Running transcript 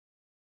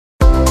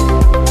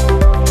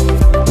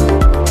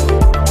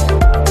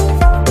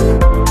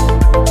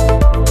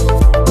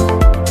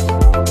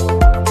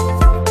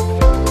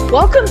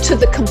to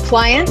the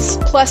Compliance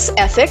Plus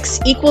Ethics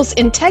Equals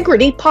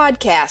Integrity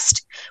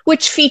podcast,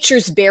 which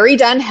features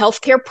BerryDunn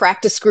Healthcare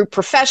Practice Group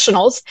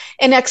professionals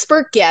and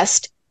expert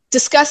guests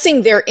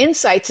discussing their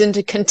insights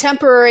into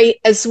contemporary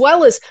as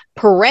well as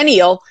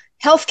perennial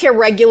healthcare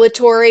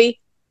regulatory,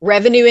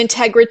 revenue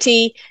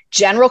integrity,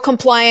 general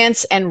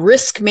compliance, and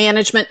risk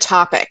management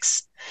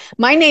topics.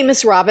 My name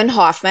is Robyn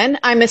Hoffman.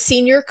 I'm a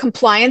Senior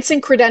Compliance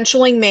and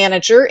Credentialing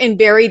Manager in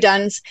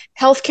BerryDunn's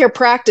Healthcare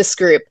Practice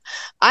Group.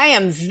 I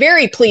am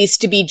very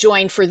pleased to be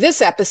joined for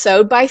this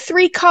episode by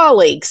three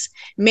colleagues,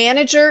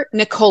 Manager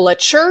Nicola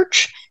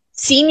Church,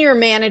 Senior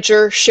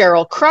Manager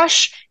Cheryl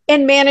Krusch,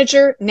 and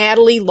Manager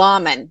Natalie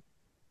Laaman.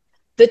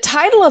 The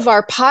title of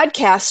our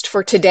podcast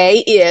for today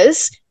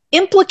is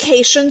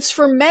Implications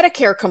for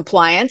Medicare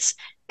Compliance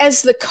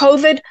as the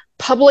COVID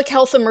Public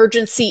Health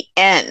Emergency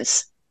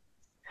Ends.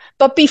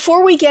 But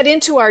before we get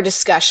into our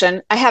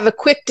discussion, I have a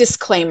quick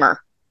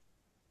disclaimer.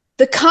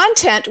 The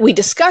content we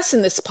discuss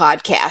in this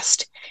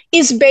podcast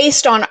is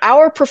based on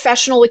our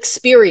professional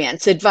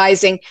experience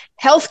advising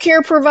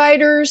healthcare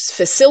providers,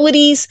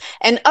 facilities,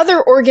 and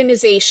other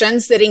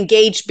organizations that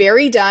engage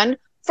BerryDunn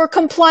for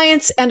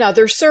compliance and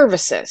other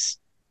services.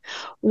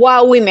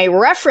 While we may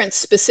reference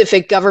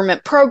specific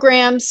government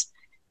programs,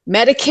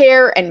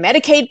 Medicare and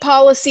Medicaid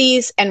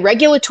policies, and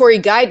regulatory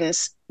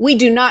guidance, we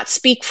do not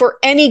speak for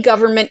any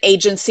government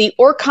agency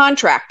or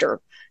contractor,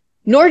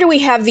 nor do we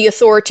have the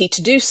authority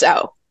to do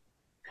so.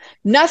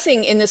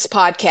 Nothing in this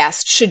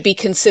podcast should be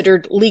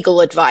considered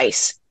legal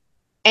advice.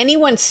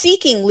 Anyone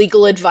seeking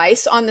legal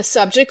advice on the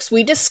subjects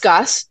we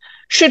discuss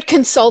should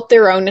consult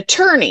their own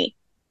attorney.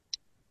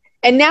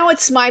 And now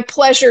it's my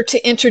pleasure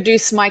to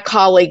introduce my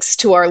colleagues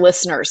to our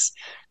listeners.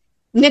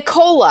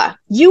 Nicola,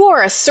 you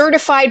are a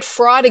certified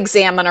fraud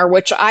examiner,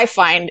 which I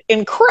find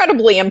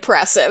incredibly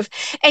impressive,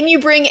 and you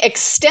bring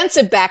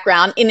extensive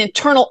background in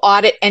internal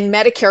audit and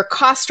Medicare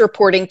cost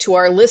reporting to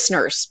our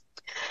listeners.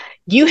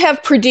 You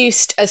have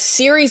produced a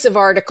series of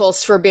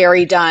articles for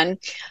BerryDunn,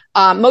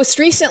 most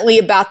recently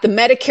about the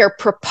Medicare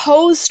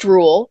proposed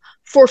rule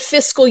for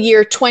fiscal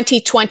year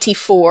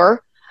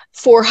 2024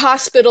 for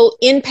hospital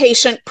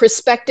inpatient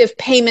prospective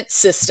payment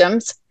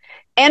systems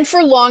and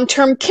for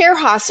long-term care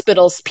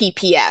hospitals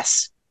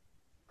PPS.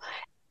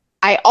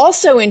 I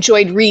also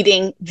enjoyed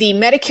reading the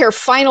Medicare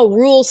final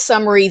rule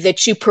summary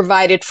that you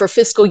provided for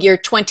fiscal year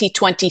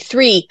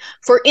 2023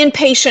 for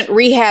inpatient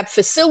rehab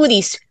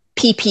facilities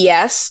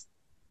PPS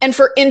and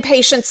for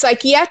inpatient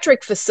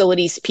psychiatric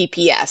facilities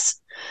PPS.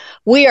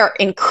 We are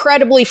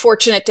incredibly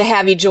fortunate to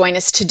have you join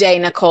us today,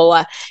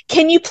 Nicola.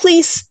 Can you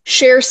please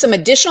share some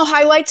additional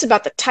highlights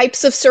about the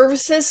types of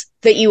services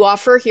that you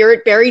offer here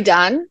at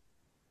BerryDunn?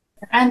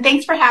 And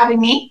thanks for having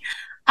me.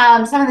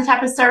 Some of the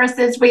type of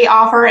services we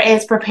offer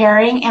is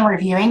preparing and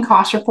reviewing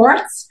cost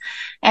reports,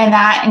 and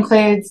that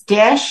includes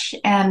DISH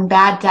and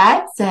bad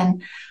debts.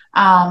 And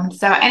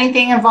so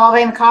anything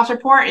involving the cost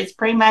report is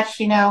pretty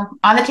much,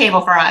 on the table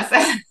for us.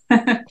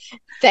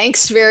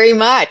 Thanks very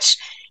much.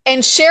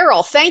 And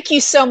Cheryl, thank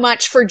you so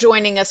much for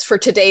joining us for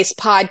today's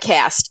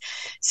podcast.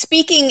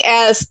 Speaking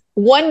as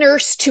one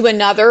nurse to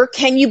another,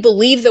 can you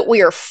believe that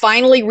we are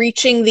finally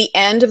reaching the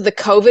end of the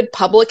COVID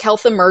public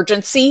health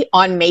emergency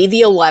on May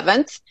the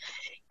 11th?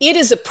 It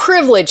is a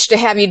privilege to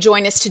have you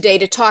join us today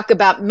to talk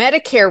about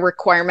Medicare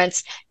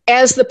requirements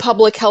as the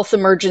public health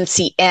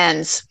emergency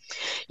ends.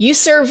 You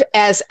serve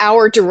as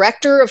our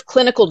Director of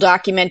Clinical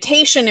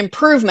Documentation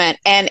Improvement,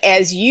 and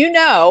as you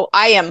know,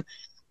 I am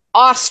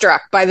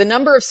awestruck by the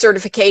number of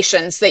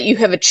certifications that you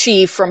have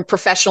achieved from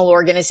professional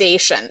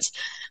organizations.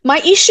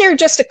 Might you share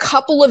just a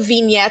couple of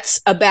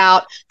vignettes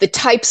about the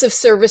types of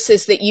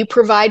services that you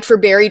provide for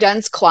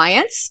BerryDunn's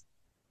clients?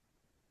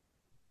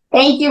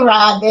 Thank you,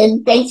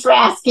 Robyn. Thanks for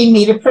asking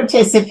me to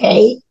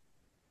participate.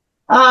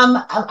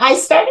 I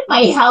started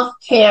my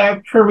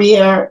healthcare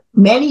career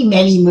many,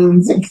 many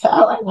moons ago.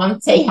 I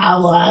won't say how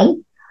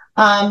long.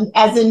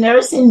 As a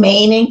nurse in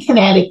Maine and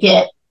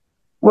Connecticut,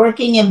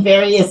 working in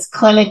various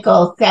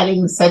clinical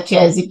settings such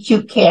as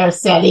acute care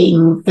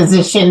setting,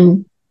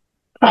 physician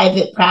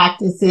private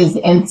practices,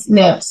 and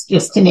SNFs,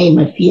 just to name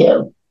a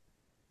few.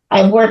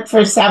 I've worked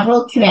for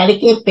several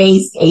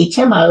Connecticut-based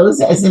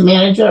HMOs as a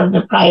manager of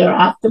the prior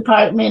auth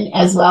department,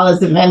 as well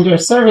as a vendor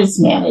service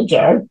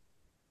manager,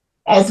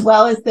 as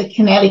well as the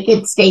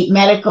Connecticut State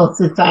Medical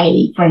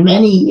Society for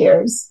many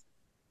years,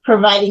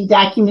 providing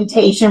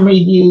documentation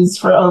reviews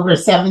for over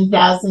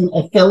 7,000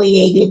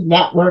 affiliated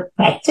network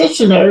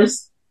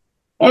practitioners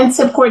and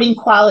supporting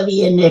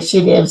quality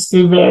initiatives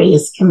through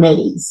various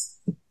committees.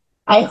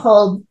 I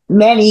hold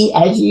many,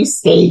 as you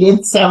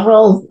stated,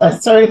 several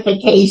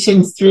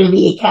certifications through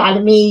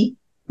the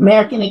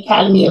American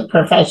Academy of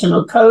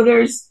Professional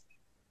Coders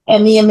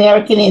and the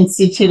American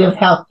Institute of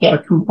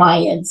Healthcare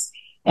Compliance.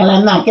 And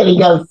I'm not going to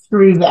go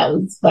through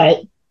those,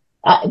 but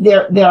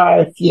there are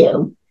a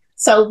few.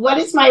 So what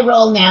is my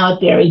role now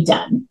at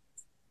BerryDunn?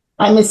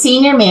 I'm a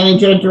Senior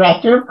Manager,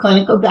 Director of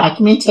Clinical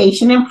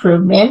Documentation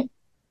Improvement,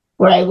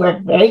 where I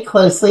work very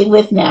closely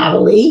with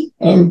Natalie,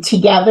 and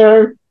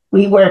together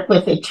we work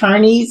with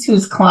attorneys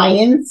whose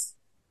clients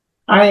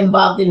are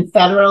involved in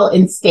federal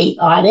and state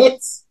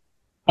audits,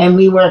 and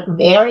we work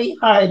very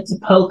hard to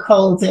poke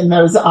holes in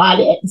those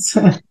audits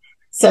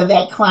so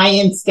that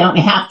clients don't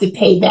have to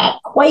pay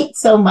back quite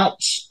so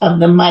much of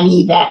the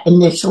money that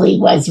initially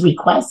was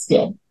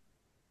requested.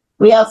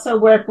 We also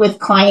work with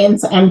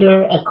clients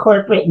under a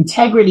corporate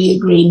integrity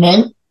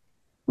agreement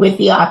with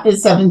the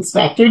Office of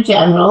Inspector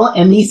General,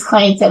 and these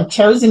clients have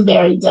chosen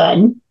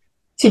BerryDunn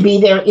to be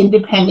their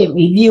independent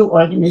review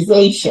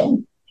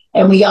organization.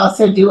 And we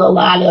also do a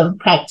lot of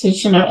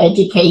practitioner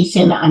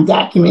education on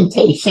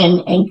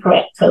documentation and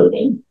correct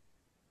coding.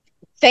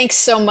 Thanks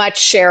so much,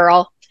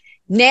 Cheryl.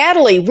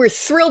 Natalie, we're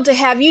thrilled to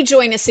have you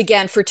join us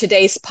again for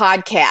today's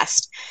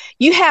podcast.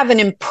 You have an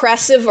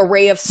impressive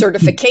array of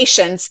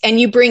certifications, and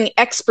you bring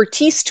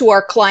expertise to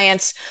our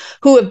clients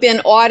who have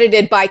been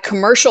audited by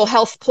commercial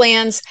health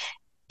plans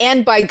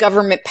and by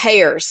government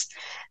payers.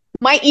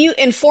 Might you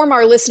inform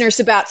our listeners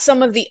about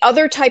some of the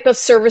other type of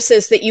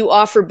services that you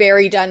offer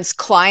BerryDunn's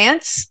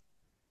clients?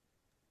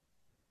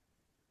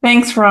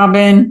 Thanks,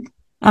 Robyn.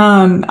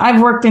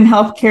 I've worked in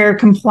healthcare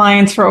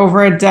compliance for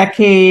over a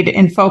decade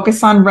and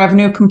focus on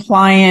revenue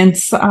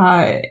compliance,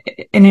 and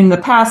in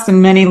the past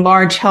in many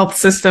large health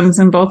systems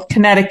in both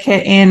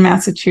Connecticut and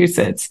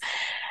Massachusetts.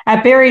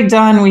 At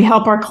BerryDunn, we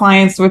help our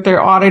clients with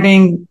their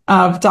auditing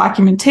of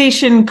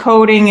documentation,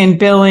 coding, and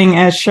billing,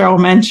 as Cheryl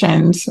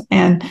mentioned.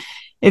 And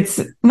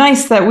it's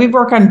nice that we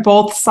work on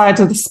both sides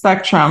of the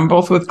spectrum,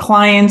 both with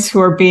clients who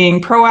are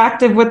being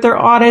proactive with their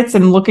audits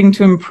and looking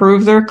to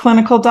improve their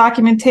clinical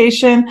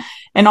documentation,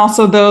 and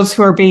also those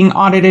who are being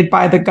audited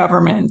by the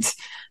government.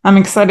 I'm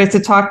excited to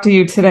talk to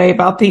you today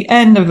about the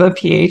end of the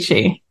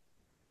PHE.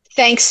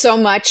 Thanks so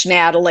much,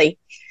 Natalie.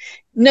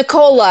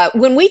 Nicola,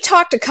 when we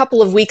talked a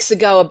couple of weeks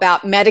ago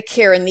about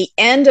Medicare and the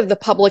end of the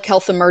public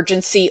health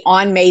emergency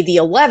on May the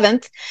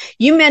 11th,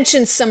 you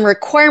mentioned some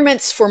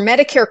requirements for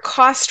Medicare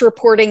cost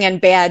reporting and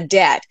bad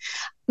debt.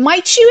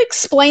 Might you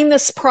explain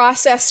this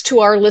process to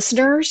our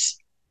listeners?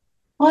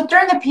 Well,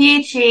 during the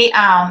PHE,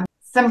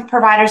 some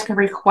providers could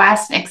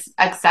request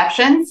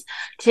exceptions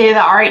to the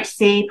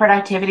RHC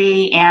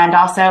productivity and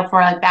also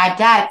for like bad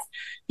debts.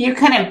 You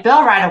couldn't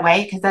bill right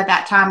away because at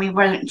that time we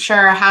weren't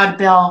sure how to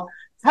bill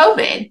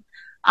COVID.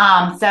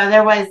 So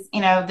there was,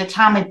 the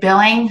time of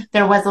billing,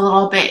 there was a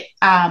little bit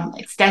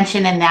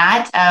extension in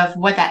that of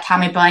what that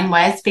time of billing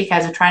was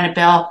because of trying to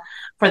bill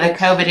for the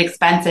COVID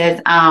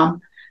expenses.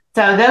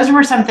 So those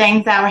were some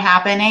things that were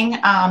happening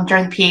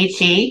during the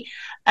PHE,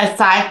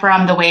 aside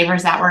from the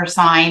waivers that were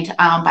assigned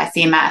by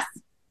CMS.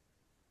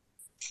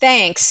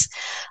 Thanks.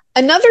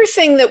 Another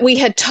thing that we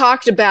had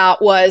talked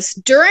about was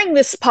during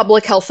this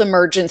public health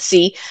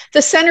emergency,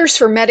 the Centers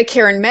for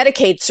Medicare and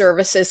Medicaid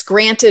Services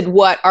granted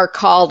what are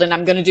called, and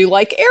I'm going to do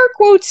like air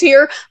quotes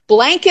here,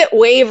 blanket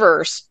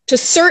waivers to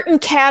certain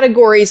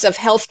categories of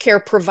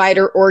healthcare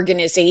provider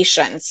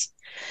organizations.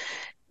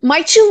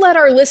 Might you let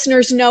our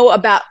listeners know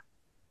about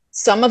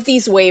some of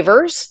these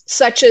waivers,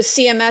 such as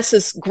CMS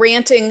is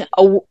granting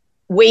a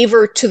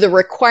waiver to the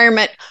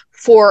requirement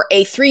for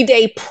a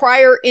 3-day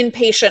prior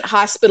inpatient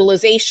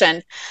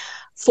hospitalization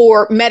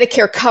for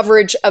Medicare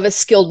coverage of a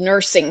skilled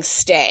nursing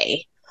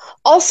stay.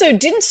 Also,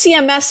 didn't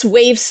CMS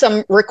waive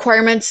some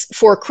requirements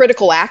for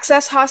critical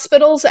access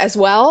hospitals as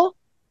well?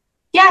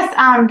 Yes,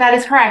 that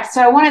is correct.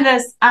 So one of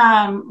those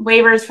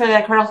waivers for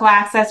the critical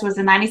access was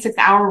the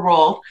 96-hour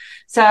rule.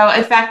 So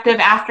effective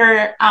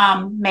after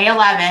May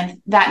 11th,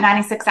 that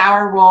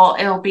 96-hour rule,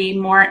 it'll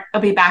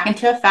be back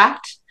into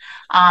effect.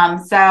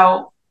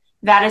 So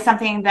that is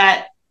something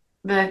that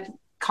the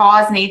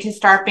cause need to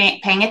start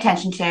paying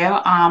attention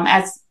to,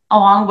 as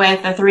along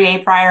with the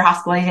 3-day prior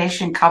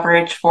hospitalization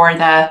coverage for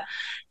the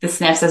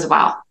SNFs as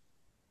well.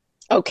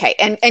 Okay,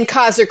 and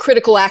cause are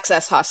critical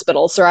access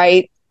hospitals,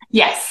 right?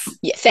 Yes.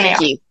 Yeah,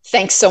 thank you.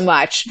 Thanks so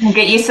much. We'll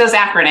get used to those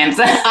acronyms.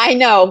 I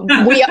know.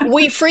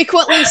 We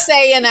frequently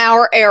say in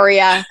our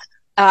area,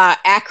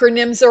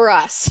 acronyms are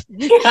us.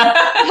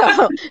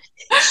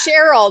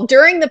 Cheryl,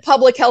 during the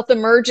public health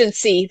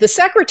emergency, the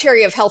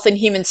Secretary of Health and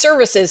Human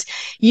Services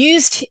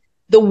used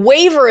the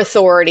waiver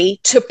authority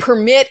to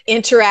permit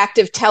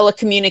interactive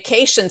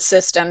telecommunication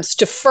systems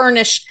to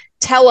furnish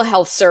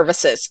telehealth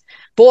services.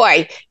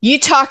 Boy, you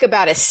talk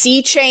about a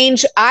sea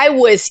change. I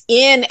was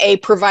in a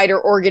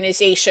provider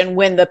organization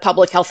when the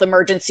public health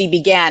emergency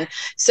began.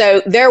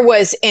 So there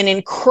was an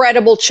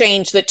incredible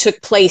change that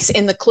took place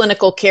in the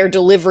clinical care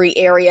delivery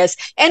areas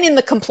and in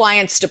the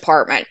compliance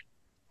department.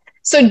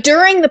 So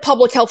during the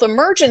public health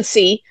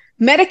emergency,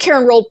 Medicare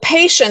enrolled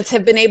patients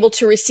have been able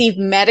to receive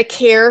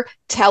Medicare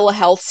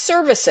telehealth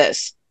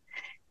services.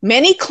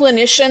 Many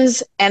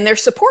clinicians and their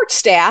support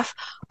staff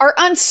are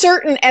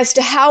uncertain as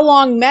to how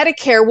long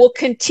Medicare will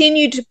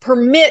continue to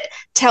permit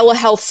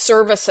telehealth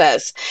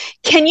services.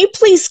 Can you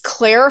please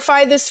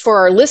clarify this for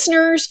our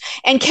listeners?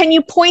 And can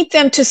you point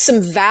them to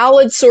some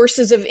valid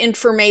sources of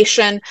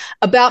information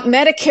about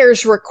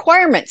Medicare's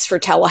requirements for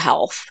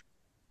telehealth?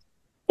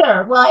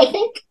 Sure. Well, I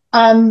think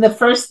the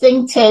first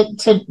thing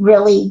to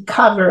really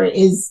cover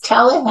is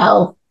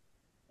telehealth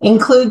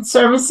includes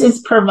services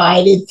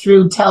provided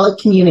through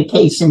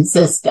telecommunication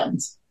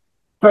systems.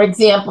 For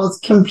example,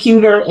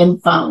 computer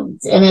and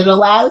phones, and it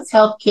allows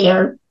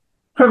healthcare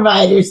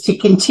providers to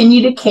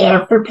continue to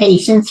care for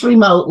patients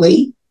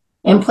remotely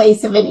in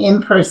place of an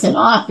in-person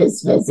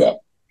office visit.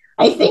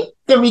 I think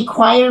the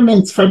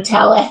requirements for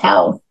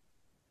telehealth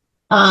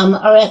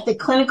are at the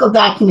clinical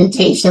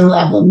documentation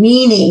level,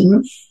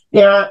 meaning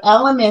there are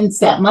elements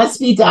that must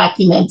be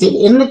documented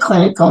in the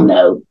clinical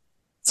note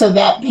so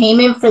that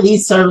payment for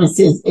these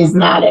services is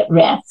not at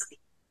risk,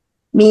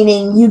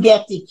 meaning you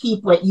get to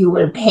keep what you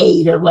were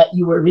paid or what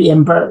you were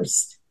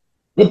reimbursed.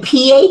 The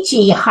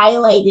PHE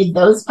highlighted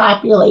those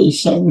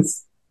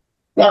populations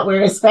that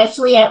were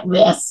especially at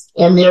risk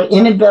and their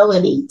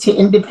inability to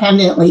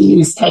independently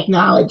use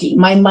technology,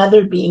 my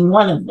mother being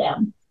one of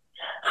them.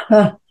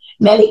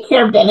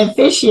 Medicare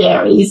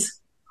beneficiaries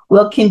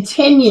will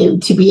continue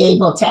to be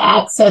able to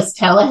access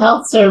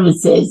telehealth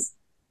services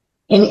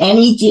in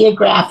any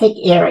geographic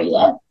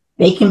area.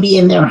 They can be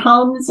in their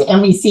homes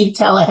and receive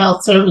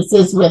telehealth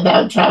services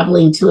without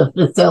traveling to a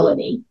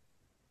facility.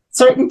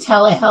 Certain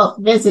telehealth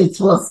visits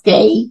will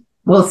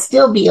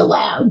still be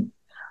allowed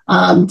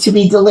to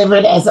be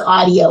delivered as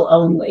audio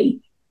only,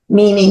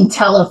 meaning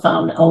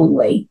telephone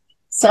only.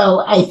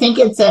 So I think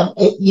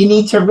you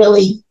need to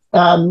really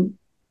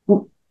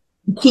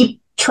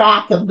keep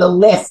track of the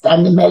list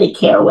on the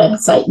Medicare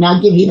website, and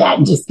I'll give you that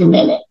in just a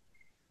minute.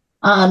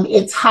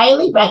 It's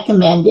highly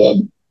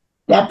recommended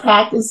that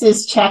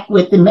practices check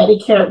with the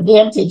Medicare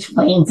Advantage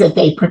plans that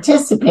they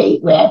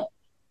participate with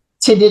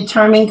to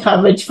determine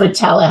coverage for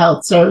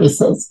telehealth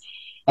services.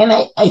 And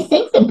I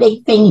think the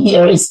big thing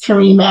here is to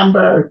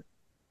remember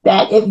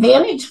that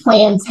Advantage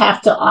plans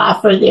have to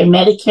offer their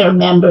Medicare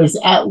members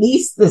at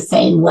least the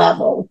same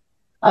level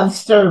of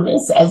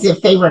service as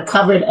if they were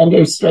covered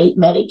under straight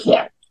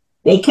Medicare.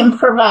 They can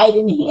provide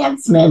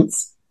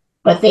enhancements,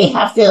 but they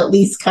have to at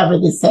least cover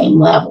the same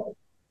level.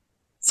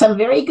 Some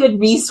very good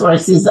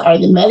resources are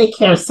the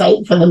Medicare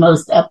site for the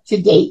most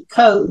up-to-date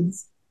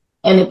codes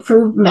and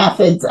approved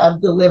methods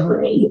of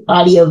delivery,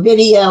 audio,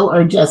 video,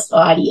 or just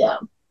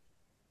audio.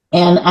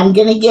 And I'm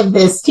going to give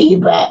this to you,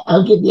 but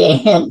I'll give you a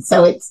hint.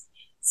 So it's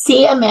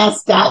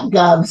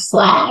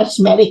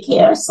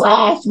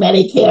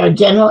cms.gov/Medicare/Medicare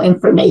general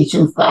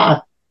information /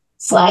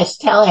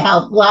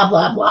 telehealth, blah,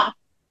 blah, blah.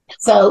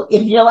 So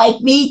if you're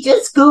like me,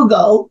 just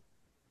Google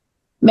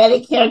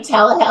Medicare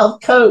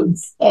telehealth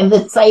codes and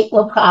the site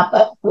will pop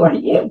up for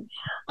you.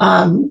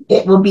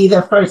 It will be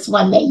the first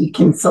one that you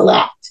can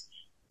select.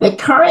 The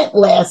current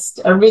list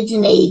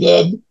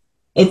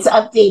it's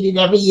updated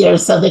every year.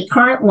 So the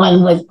current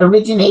one was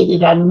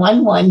originated on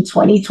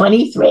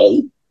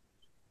 1/1/2023.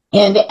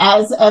 And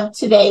as of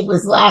today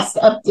was last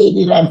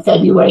updated on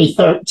February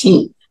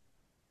 13th.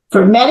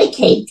 For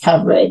Medicaid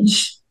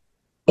coverage,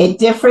 it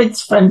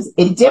differs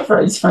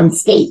from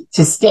state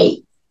to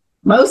state.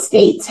 Most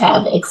states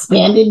have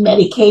expanded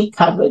Medicaid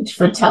coverage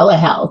for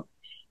telehealth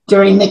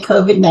during the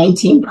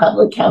COVID-19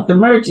 public health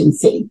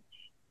emergency.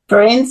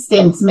 For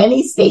instance,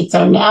 many states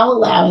are now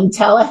allowing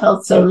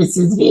telehealth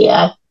services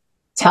via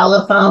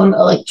telephone,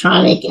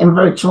 electronic, and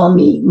virtual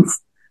means.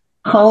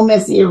 Home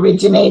as the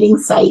originating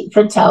site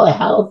for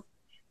telehealth,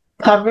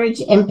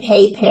 coverage and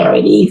pay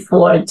parity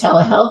for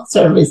telehealth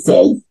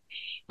services,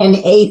 and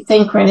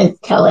asynchronous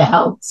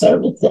telehealth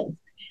services.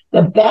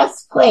 The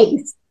best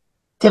place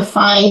to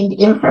find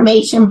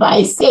information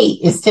by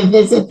state is to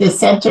visit the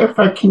Center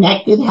for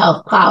Connected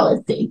Health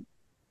Policy.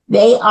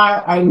 They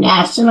are our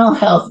National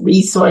Health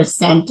Resource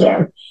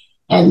Center,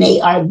 and they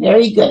are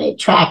very good at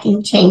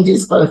tracking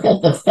changes both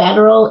at the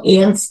federal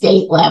and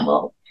state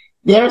level.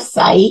 Their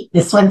site,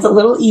 this one's a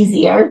little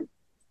easier,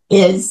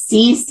 is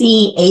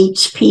cchpca.org,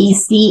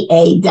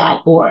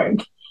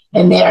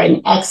 and they're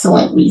an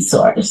excellent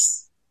resource.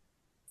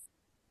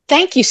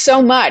 Thank you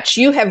so much.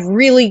 You have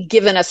really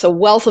given us a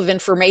wealth of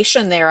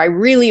information there. I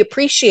really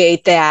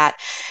appreciate that.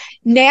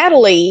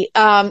 Natalie,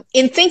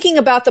 in thinking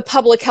about the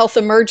public health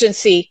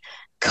emergency,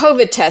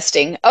 COVID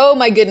testing, oh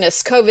my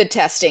goodness, COVID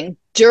testing.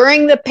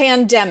 During the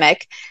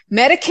pandemic,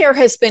 Medicare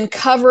has been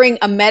covering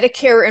a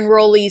Medicare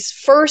enrollee's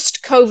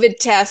first COVID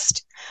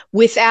test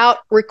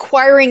without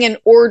requiring an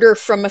order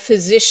from a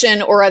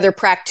physician or other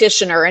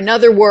practitioner. In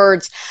other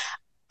words,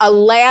 a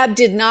lab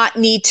did not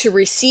need to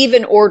receive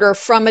an order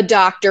from a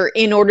doctor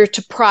in order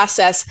to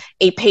process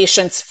a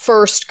patient's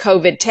first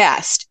COVID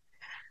test.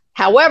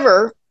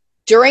 However,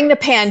 during the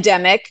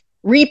pandemic,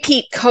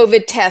 repeat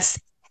COVID tests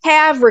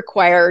have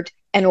required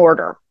an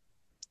order.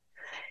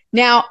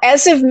 Now,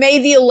 as of May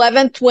the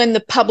 11th, when the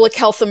public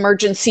health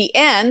emergency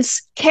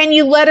ends, can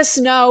you let us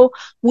know,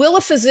 will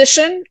a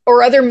physician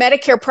or other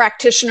Medicare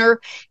practitioner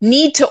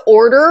need to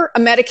order a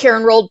Medicare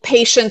enrolled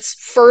patient's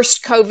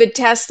first COVID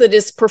test that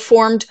is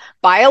performed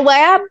by a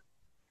lab?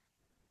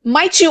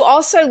 Might you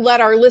also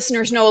let our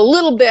listeners know a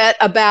little bit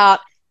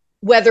about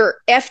whether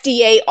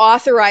FDA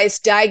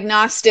authorized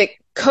diagnostic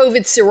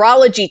COVID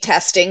serology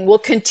testing will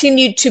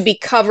continue to be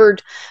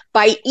covered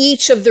by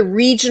each of the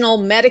regional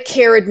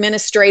Medicare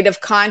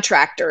administrative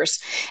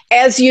contractors.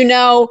 As you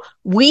know,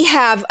 we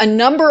have a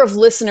number of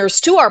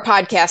listeners to our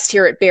podcast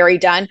here at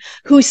BerryDunn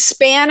who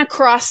span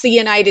across the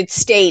United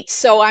States.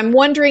 So I'm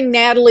wondering,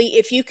 Natalie,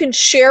 if you can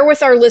share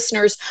with our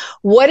listeners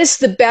what is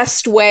the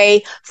best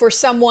way for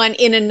someone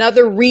in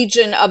another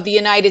region of the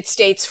United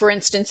States, for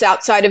instance,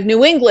 outside of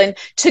New England,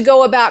 to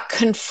go about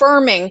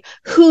confirming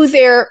who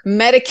their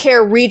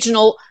Medicare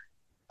regional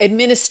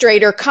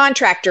administrator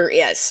contractor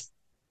is.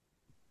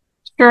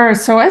 Sure.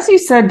 So as you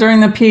said, during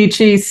the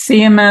PHE,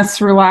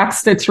 CMS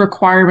relaxed its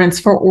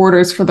requirements for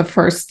orders for the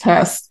first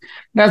test.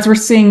 But as we're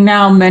seeing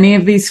now, many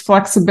of these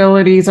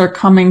flexibilities are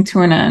coming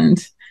to an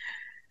end.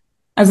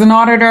 As an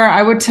auditor,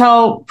 I would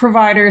tell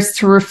providers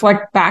to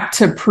reflect back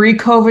to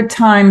pre-COVID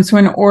times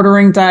when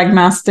ordering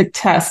diagnostic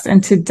tests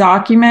and to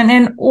document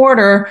an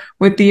order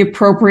with the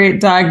appropriate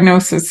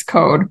diagnosis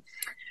code.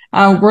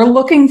 We're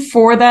looking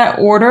for that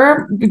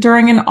order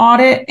during an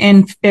audit,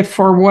 and if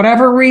for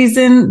whatever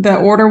reason the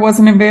order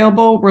wasn't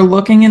available, we're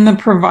looking in the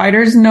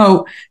provider's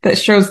note that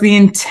shows the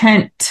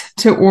intent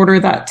to order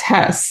that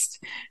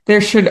test.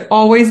 There should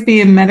always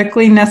be a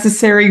medically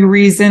necessary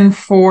reason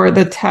for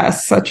the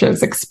test, such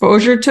as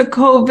exposure to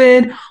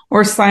COVID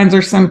or signs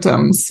or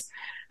symptoms.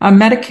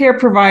 Medicare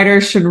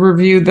providers should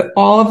review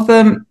all of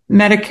the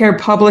Medicare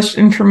published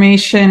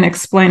information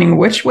explaining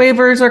which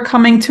waivers are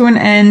coming to an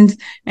end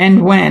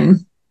and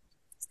when.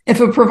 If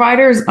a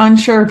provider is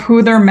unsure of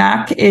who their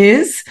MAC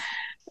is,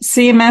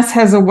 CMS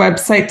has a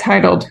website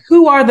titled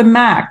Who Are the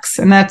MACs?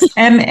 And that's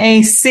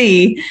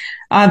MAC,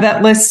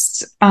 that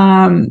lists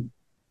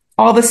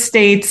all the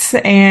states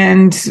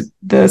and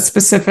the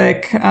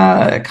specific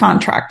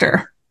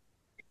contractor.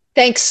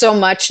 Thanks so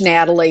much,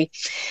 Natalie.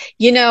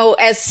 You know,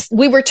 as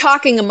we were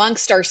talking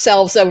amongst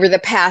ourselves over the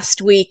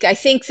past week, I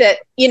think that,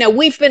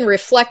 we've been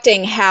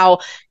reflecting how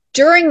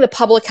during the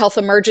public health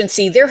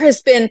emergency, there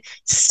has been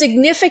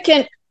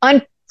significant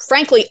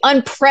frankly,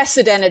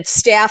 unprecedented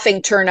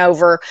staffing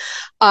turnover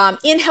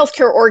in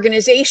healthcare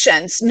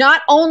organizations,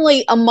 not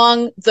only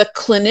among the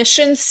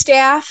clinician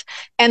staff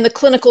and the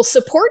clinical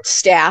support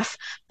staff,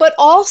 but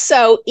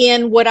also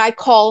in what I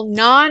call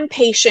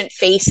non-patient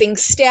facing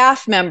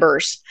staff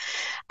members.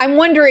 I'm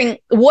wondering,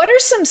 what are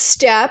some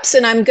steps,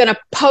 and I'm going to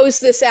pose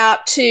this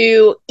out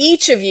to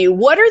each of you,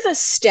 what are the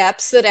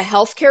steps that a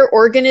healthcare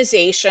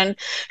organization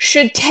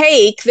should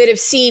take that have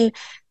seen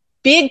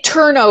big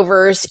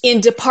turnovers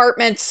in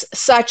departments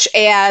such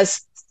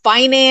as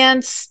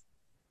finance,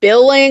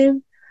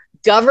 billing,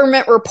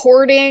 government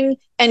reporting,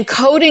 and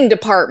coding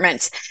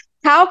departments?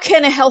 How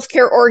can a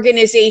healthcare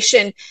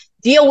organization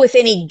deal with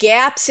any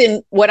gaps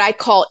in what I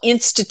call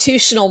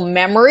institutional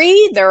memory?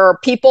 There are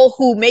people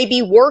who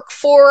maybe work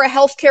for a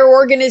healthcare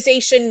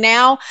organization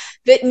now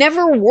that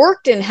never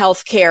worked in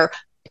healthcare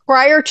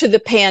prior to the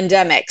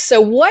pandemic. So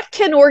what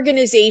can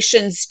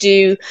organizations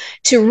do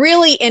to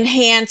really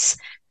enhance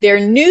their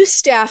new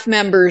staff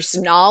members'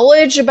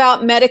 knowledge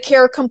about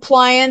Medicare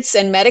compliance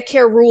and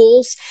Medicare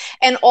rules?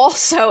 And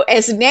also,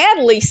 as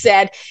Natalie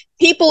said,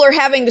 people are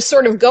having to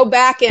sort of go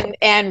back and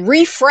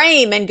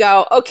reframe and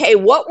go, okay,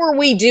 what were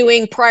we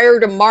doing prior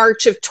to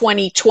March of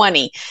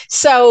 2020?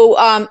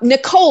 So,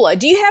 Nicola,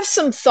 do you have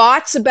some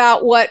thoughts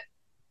about what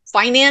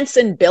finance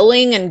and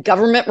billing and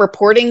government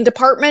reporting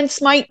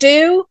departments might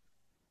do?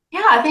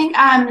 Yeah, I think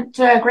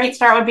a great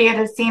start would be at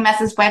the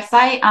CMS's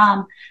website.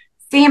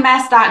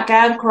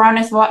 CMS.gov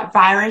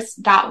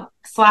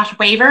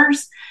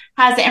coronavirus./waivers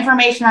has the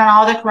information on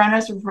all the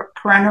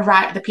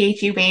the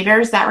PHE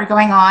waivers that were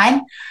going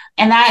on.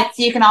 And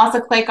you can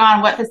also click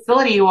on what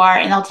facility you are,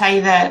 and they'll tell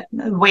you the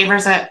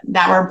waivers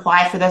that were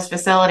applied for those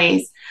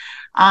facilities.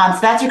 So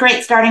that's a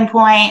great starting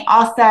point.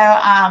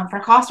 Also, for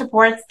cost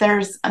reports,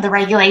 the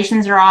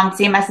regulations are on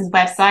CMS's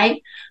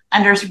website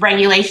under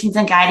regulations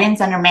and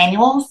guidance under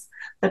manuals,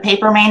 the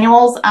paper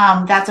manuals.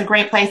 That's a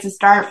great place to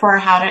start for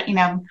how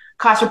to,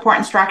 cost report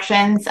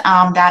instructions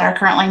that are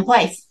currently in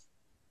place.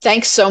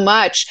 Thanks so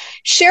much.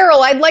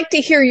 Cheryl, I'd like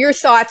to hear your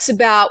thoughts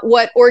about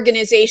what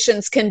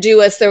organizations can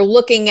do as they're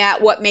looking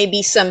at what may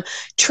be some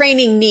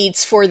training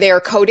needs for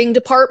their coding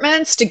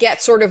departments to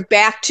get sort of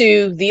back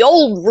to the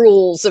old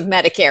rules of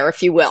Medicare,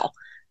 if you will.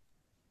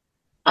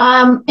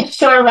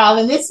 Sure,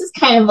 Robyn. This is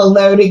kind of a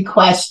loaded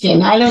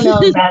question. I don't know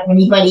about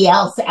anybody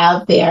else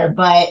out there,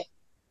 but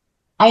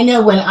I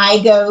know when I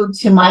go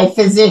to my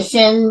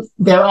physician,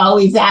 they're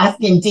always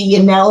asking, do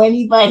you know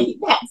anybody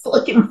that's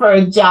looking for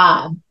a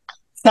job?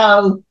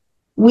 So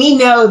we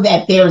know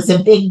that there's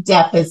a big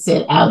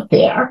deficit out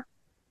there.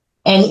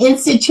 And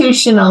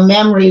institutional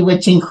memory,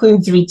 which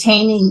includes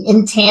retaining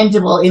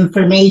intangible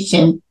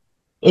information,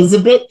 is a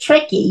bit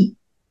tricky.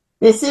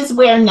 This is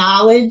where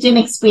knowledge and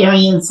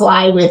experience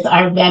lie with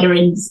our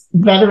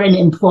veteran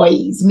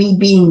employees, me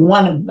being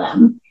one of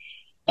them,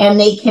 and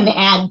they can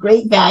add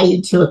great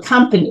value to a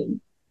company.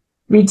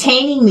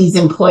 Retaining these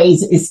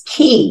employees is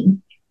key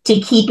to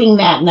keeping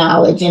that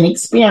knowledge and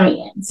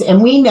experience.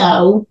 And we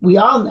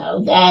all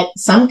know that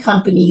some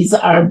companies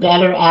are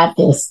better at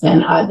this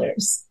than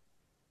others.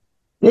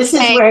 This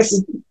is where,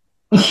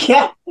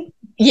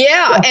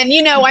 Yeah. And,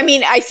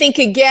 I think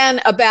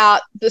again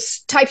about the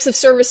types of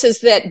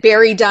services that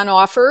BerryDunn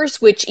offers,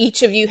 which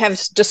each of you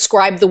have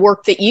described the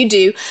work that you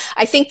do.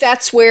 I think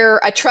that's where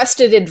a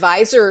trusted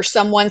advisor or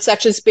someone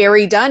such as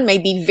BerryDunn may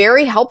be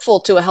very helpful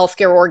to a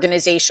healthcare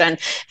organization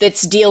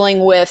that's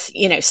dealing with,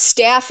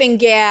 staffing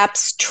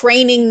gaps,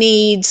 training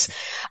needs.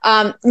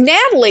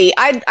 Natalie,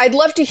 I'd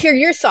love to hear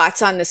your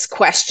thoughts on this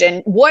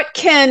question. What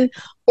can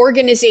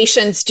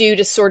organizations do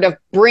to sort of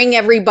bring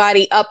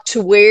everybody up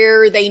to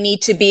where they need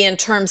to be in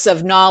terms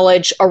of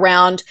knowledge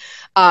around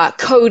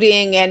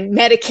coding and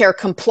Medicare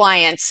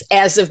compliance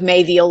as of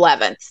May the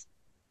 11th?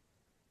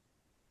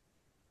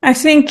 I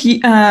think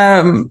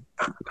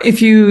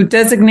if you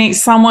designate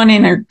someone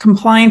in a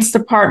compliance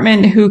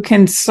department who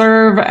can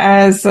serve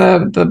as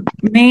the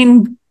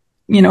main,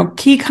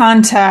 key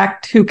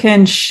contact, who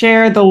can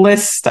share the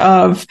list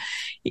of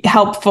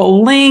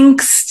helpful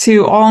links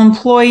to all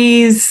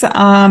employees,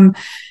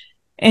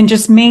 and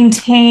just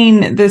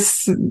maintain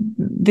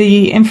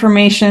the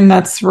information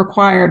that's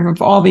required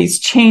with all these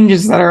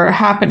changes that are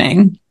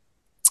happening.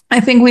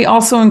 I think we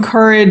also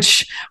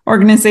encourage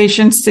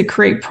organizations to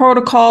create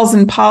protocols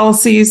and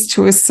policies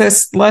to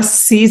assist less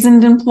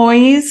seasoned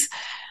employees.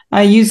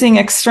 Using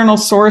external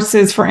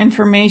sources for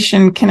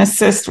information can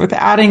assist with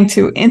adding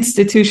to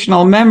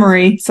institutional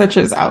memory, such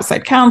as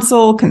outside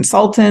counsel,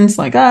 consultants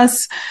like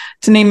us,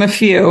 to name a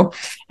few.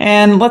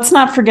 And let's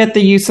not forget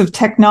the use of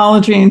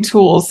technology and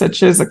tools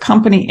such as a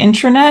company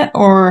intranet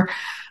or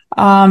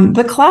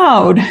the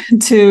cloud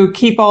to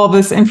keep all of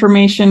this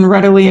information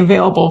readily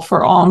available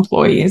for all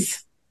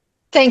employees.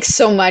 Thanks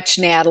so much,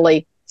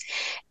 Natalie.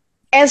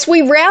 As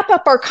we wrap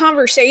up our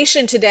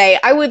conversation today,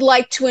 I would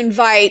like to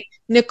invite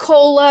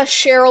Nicola,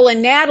 Cheryl,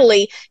 and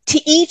Natalie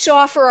to each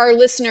offer our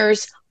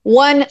listeners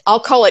one, I'll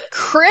call it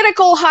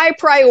critical high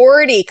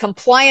priority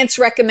compliance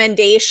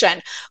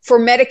recommendation for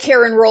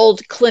Medicare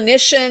enrolled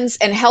clinicians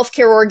and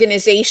healthcare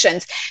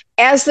organizations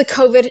as the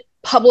COVID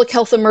public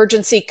health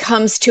emergency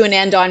comes to an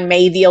end on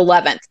May the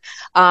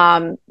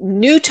 11th.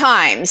 New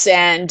times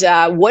and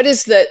what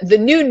is the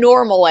new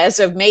normal as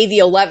of May the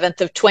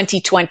 11th of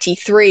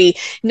 2023.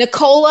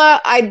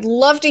 Nicola, I'd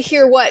love to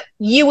hear what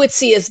you would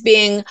see as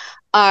being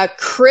a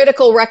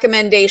critical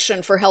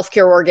recommendation for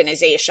healthcare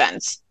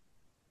organizations.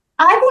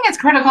 I think it's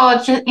critical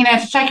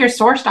to check your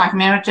source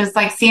document, which is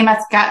like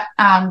cms.gov.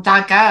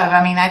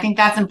 I mean, I think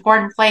that's an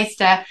important place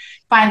to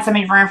find some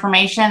of your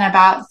information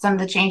about some of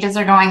the changes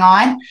that are going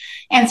on.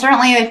 And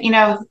certainly, if you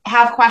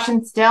have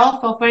questions still,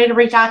 feel free to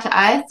reach out to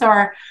us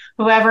or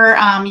whoever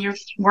you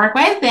work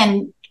with,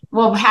 and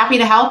we'll be happy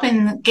to help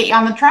and get you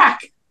on the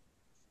track.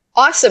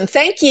 Awesome.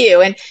 Thank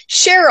you. And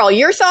Cheryl,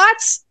 your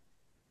thoughts?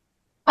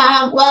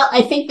 Well,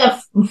 I think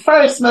the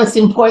first most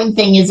important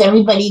thing is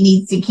everybody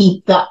needs to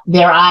keep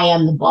their eye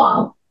on the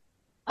ball.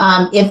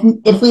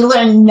 If we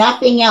learn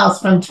nothing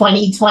else from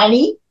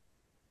 2020,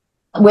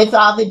 with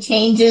all the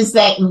changes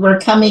that were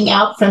coming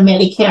out from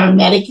Medicare and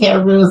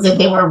Medicare rules, that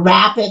they were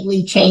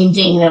rapidly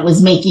changing and it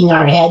was making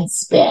our heads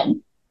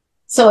spin.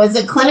 So as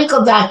a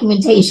clinical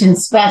documentation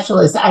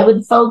specialist, I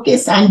would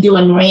focus on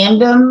doing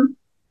random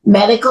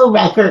medical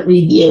record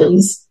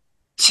reviews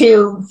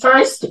to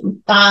first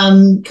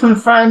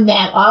confirm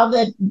that all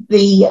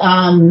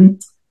the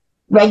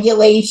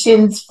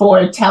regulations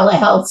for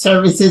telehealth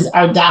services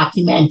are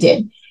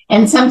documented.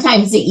 And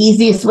sometimes the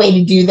easiest way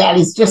to do that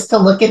is just to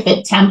look at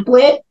the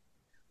template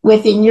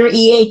within your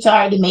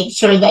EHR to make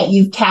sure that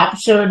you've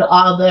captured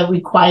all the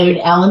required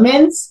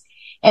elements,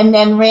 and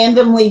then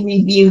randomly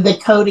review the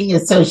coding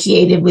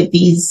associated with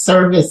these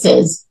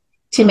services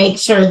to make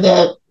sure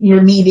that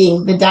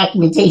the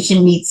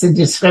documentation meets the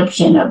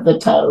description of the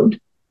code.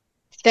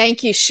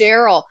 Thank you,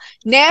 Cheryl.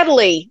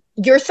 Natalie,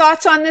 your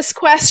thoughts on this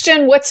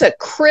question? What's a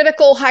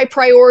critical high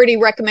priority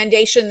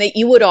recommendation that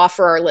you would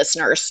offer our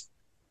listeners?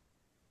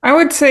 I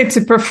would say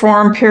to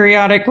perform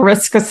periodic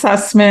risk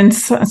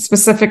assessments,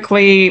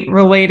 specifically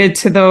related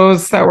to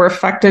those that were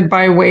affected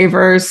by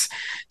waivers.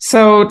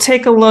 So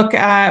take a look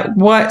at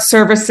what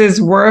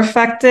services were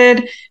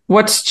affected,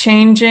 what's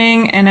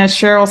changing, and as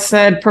Cheryl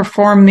said,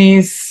 perform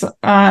these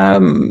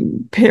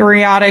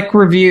periodic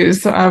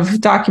reviews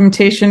of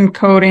documentation,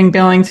 coding,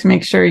 billing to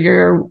make sure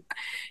you're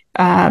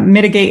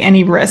mitigate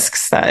any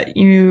risks that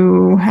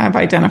you have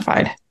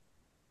identified.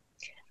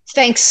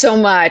 Thanks so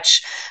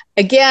much.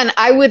 Again,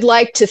 I would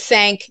like to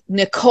thank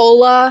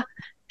Nicola,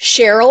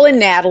 Cheryl, and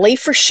Natalie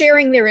for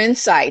sharing their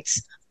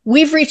insights.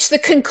 We've reached the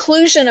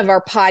conclusion of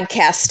our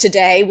podcast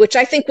today, which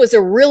I think was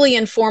a really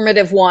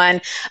informative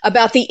one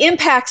about the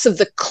impacts of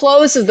the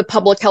close of the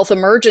public health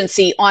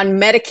emergency on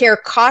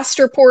Medicare cost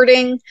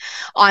reporting,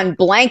 on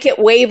blanket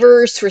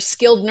waivers for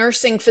skilled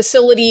nursing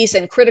facilities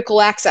and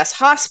critical access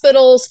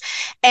hospitals,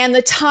 and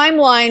the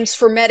timelines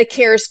for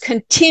Medicare's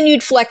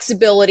continued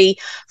flexibility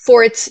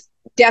for its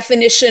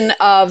definition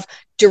of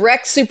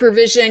direct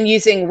supervision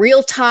using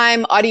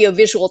real-time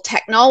audiovisual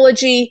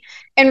technology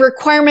and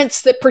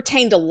requirements that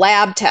pertain to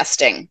lab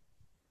testing.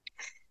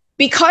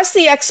 Because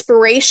the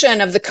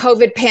expiration of the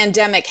COVID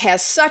pandemic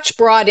has such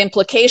broad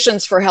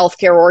implications for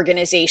healthcare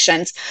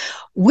organizations,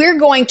 we're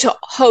going to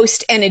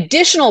host an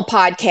additional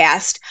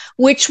podcast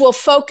which will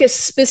focus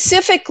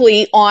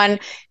specifically on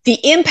the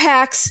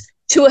impacts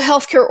to a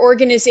healthcare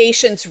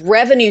organization's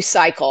revenue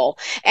cycle.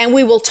 And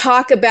we will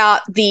talk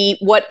about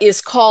what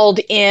is called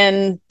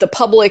in the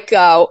public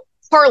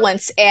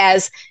parlance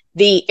as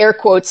the air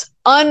quotes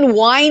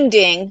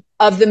unwinding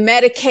of the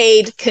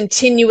Medicaid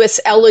continuous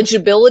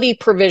eligibility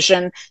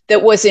provision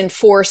that was in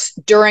force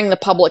during the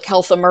public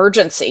health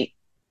emergency.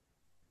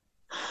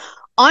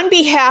 On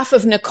behalf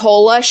of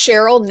Nicola,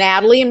 Cheryl,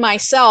 Natalie, and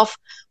myself,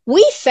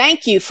 we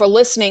thank you for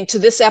listening to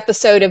this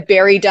episode of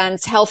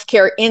BerryDunn's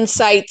Healthcare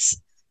Insights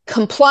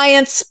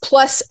Compliance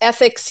plus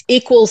Ethics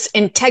equals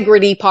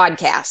Integrity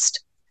podcast.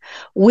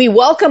 We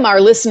welcome our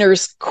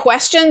listeners'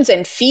 questions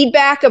and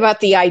feedback about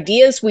the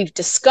ideas we've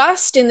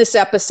discussed in this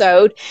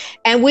episode,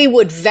 and we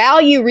would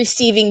value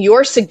receiving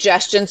your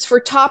suggestions for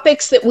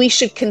topics that we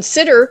should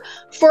consider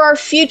for our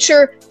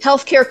future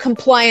healthcare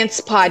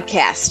compliance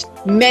podcast.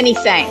 Many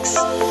thanks.